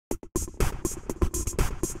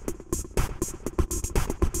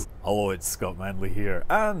Hello, it's Scott Manley here,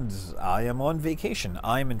 and I am on vacation.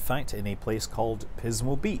 I'm in fact in a place called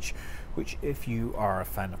Pismo Beach, which if you are a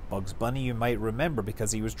fan of Bugs Bunny, you might remember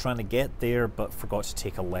because he was trying to get there but forgot to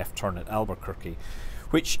take a left turn at Albuquerque,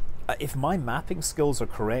 which, if my mapping skills are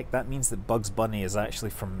correct, that means that Bugs Bunny is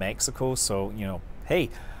actually from Mexico, so, you know, hey,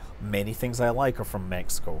 many things I like are from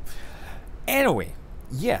Mexico. Anyway,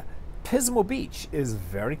 yeah. Pismo Beach is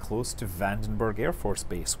very close to Vandenberg Air Force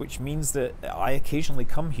Base, which means that I occasionally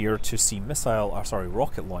come here to see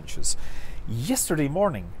rocket launches. Yesterday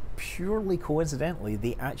morning, purely coincidentally,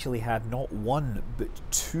 they actually had not one but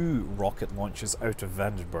two rocket launches out of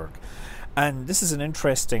Vandenberg. And this is an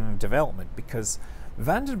interesting development because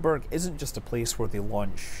Vandenberg isn't just a place where they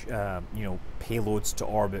launch, payloads to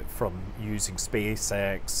orbit from using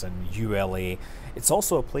SpaceX and ULA. It's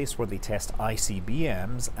also a place where they test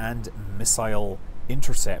ICBMs and missile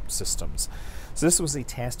intercept systems. So this was a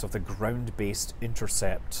test of the ground-based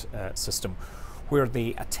intercept system, where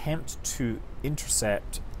they attempt to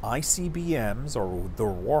intercept ICBMs or their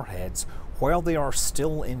warheads while they are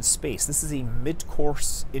still in space. This is a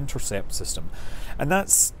mid-course intercept system, and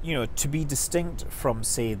that's, to be distinct from,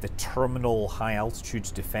 say, the terminal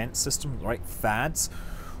high-altitude defense system, right, THAADs,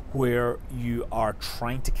 where you are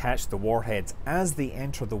trying to catch the warheads as they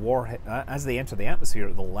enter the atmosphere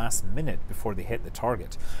at the last minute before they hit the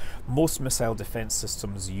target. Most missile defense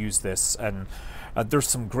systems use this, and there's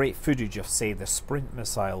some great footage of, say, the Sprint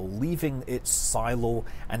missile leaving its silo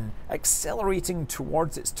and accelerating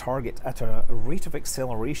towards its target at a rate of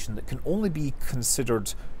acceleration that can only be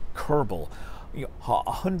considered Kerbal.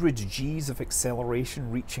 100 Gs of acceleration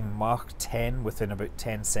reaching Mach 10 within about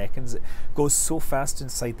 10 seconds. It goes so fast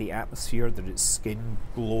inside the atmosphere that its skin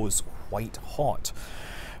glows white hot.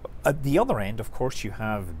 At the other end, of course, you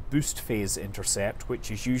have boost phase intercept, which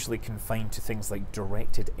is usually confined to things like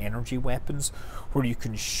directed energy weapons, where you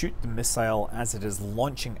can shoot the missile as it is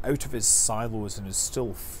launching out of its silos and is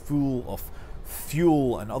still full of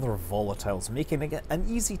fuel and other volatiles, making it an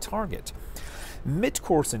easy target.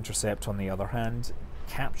 Mid-course intercept, on the other hand,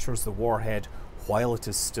 captures the warhead while it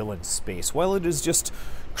is still in space, while it is just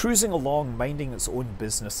cruising along, minding its own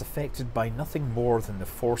business, affected by nothing more than the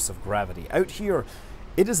force of gravity. Out here,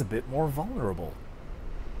 it is a bit more vulnerable,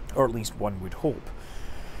 or at least one would hope.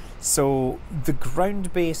 So the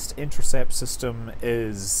ground-based intercept system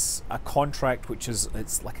is a contract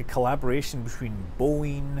it's like a collaboration between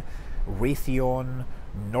Boeing, Raytheon,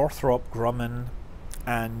 Northrop Grumman,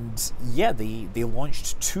 and yeah, they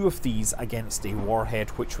launched two of these against a warhead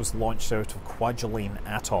which was launched out of Kwajalein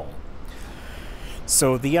Atoll.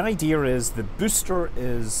 So the idea is the booster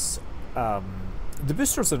is an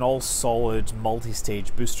all-solid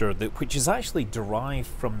multi-stage booster which is actually derived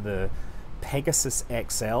from the Pegasus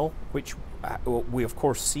XL, which we of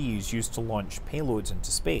course see is used to launch payloads into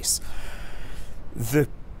space. The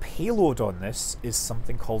payload on this is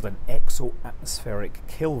something called an exo-atmospheric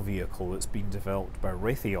kill vehicle that's been developed by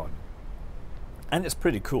Raytheon, and it's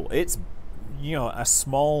pretty cool. It's a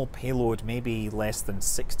small payload, maybe less than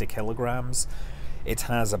 60 kilograms. It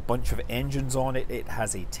has a bunch of engines on it. It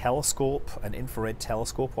has a telescope, an infrared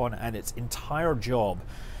telescope on it, and its entire job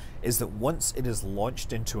is that once it is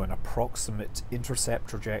launched into an approximate intercept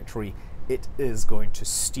trajectory, it is going to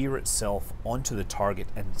steer itself onto the target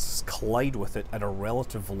and collide with it at a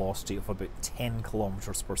relative velocity of about 10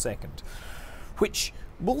 kilometers per second, which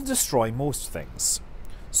will destroy most things.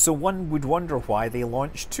 So one would wonder why they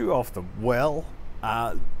launched two of them. Well,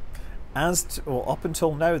 up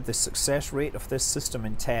until now, the success rate of this system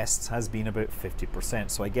in tests has been about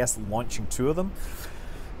 50%. So I guess launching two of them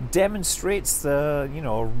demonstrates a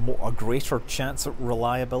greater chance of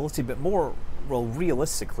reliability, but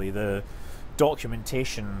realistically, the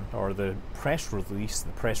documentation or the press release, it's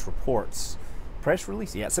a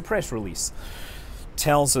press release,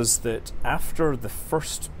 tells us that after the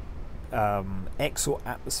first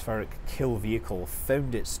exo-atmospheric kill vehicle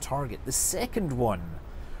found its target, the second one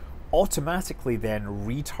automatically then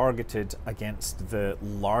retargeted against the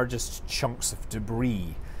largest chunks of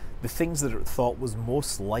debris, the things that it thought was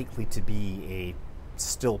most likely to be a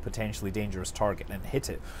still potentially dangerous target, and hit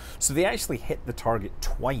it. So they actually hit the target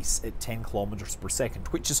twice at 10 kilometers per second,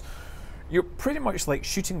 which is, you're pretty much like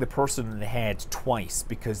shooting the person in the head twice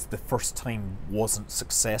because the first time wasn't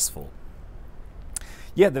successful.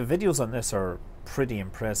 Yeah, the videos on this are pretty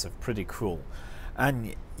impressive, pretty cool.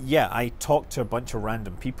 And yeah, I talked to a bunch of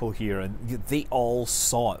random people here and they all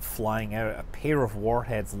saw it flying out, a pair of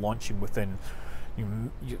warheads launching within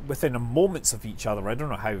a moments of each other. I don't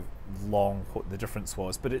know how long what the difference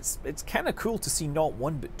was, but it's kind of cool to see not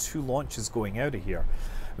one but two launches going out of here.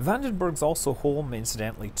 Vandenberg's also home,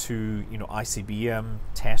 incidentally, to ICBM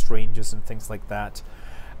test ranges and things like that.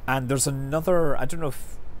 And there's another, I don't know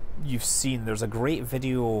if you've seen, there's a great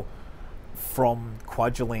video from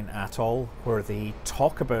Kwajalein Atoll where they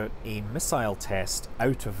talk about a missile test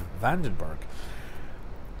out of Vandenberg.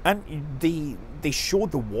 And they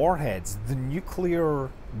showed the warheads, the nuclear,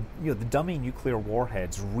 the dummy nuclear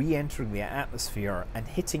warheads re-entering the atmosphere and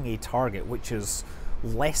hitting a target which is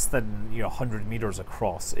less than 100 meters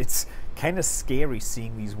across. It's kind of scary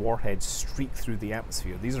seeing these warheads streak through the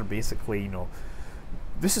atmosphere. These are basically,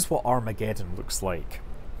 this is what Armageddon looks like.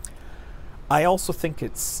 I also think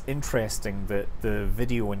it's interesting that the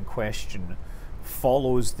video in question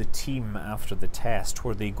follows the team after the test,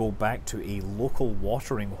 where they go back to a local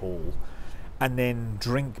watering hole and then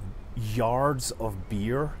drink yards of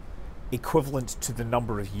beer equivalent to the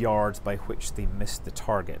number of yards by which they missed the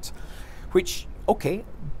target. Which, okay,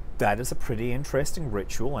 that is a pretty interesting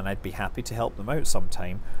ritual, and I'd be happy to help them out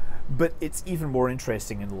sometime, but it's even more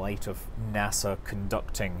interesting in light of NASA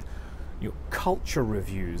conducting culture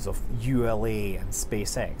reviews of ULA and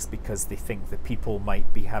SpaceX because they think that people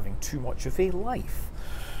might be having too much of a life.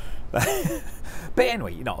 But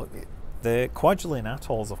anyway, the Kwajalein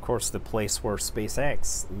Atoll is, of course, the place where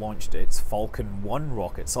SpaceX launched its Falcon 1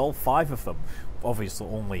 rockets, all 5 of them. Obviously,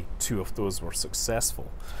 only 2 of those were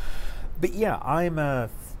successful. But yeah, I'm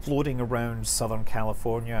floating around Southern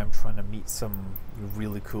California. I'm trying to meet some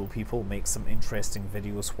really cool people, make some interesting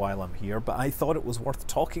videos while I'm here. But I thought it was worth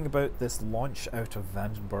talking about this launch out of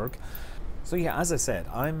Vandenberg. So yeah, as I said,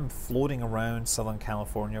 I'm floating around Southern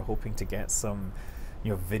California hoping to get some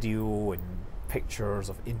video and pictures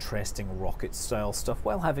of interesting rocket style stuff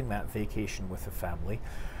while having that vacation with the family.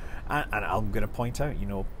 And I'm going to point out,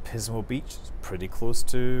 Pismo Beach is pretty close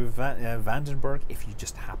to Vandenberg. If you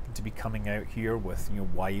just happen to be coming out here with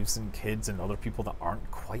wives and kids and other people that aren't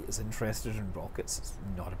quite as interested in rockets, it's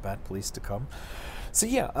not a bad place to come. So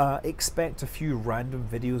yeah, expect a few random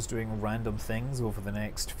videos doing random things over the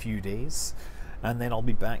next few days, and then I'll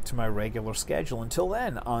be back to my regular schedule. Until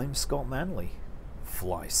then, I'm Scott Manley.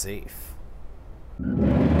 Fly safe.